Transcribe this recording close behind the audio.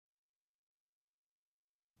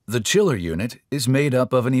The chiller unit is made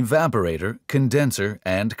up of an evaporator, condenser,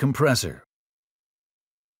 and compressor.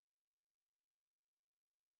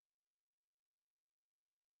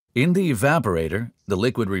 In the evaporator, the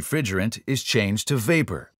liquid refrigerant is changed to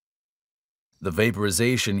vapor. The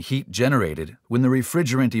vaporization heat generated when the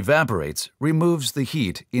refrigerant evaporates removes the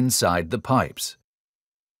heat inside the pipes.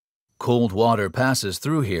 Cold water passes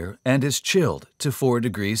through here and is chilled to 4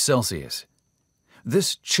 degrees Celsius.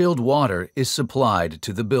 This chilled water is supplied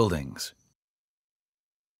to the buildings.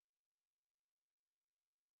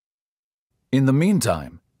 In the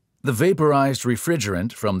meantime, the vaporized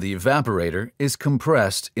refrigerant from the evaporator is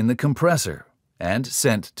compressed in the compressor and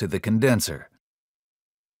sent to the condenser.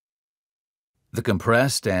 The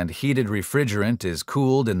compressed and heated refrigerant is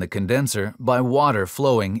cooled in the condenser by water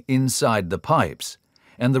flowing inside the pipes,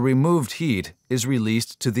 and the removed heat is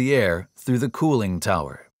released to the air through the cooling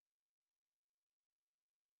tower.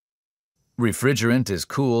 Refrigerant is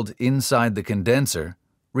cooled inside the condenser,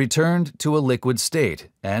 returned to a liquid state,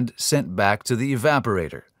 and sent back to the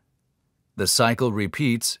evaporator. The cycle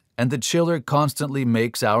repeats, and the chiller constantly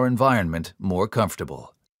makes our environment more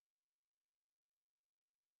comfortable.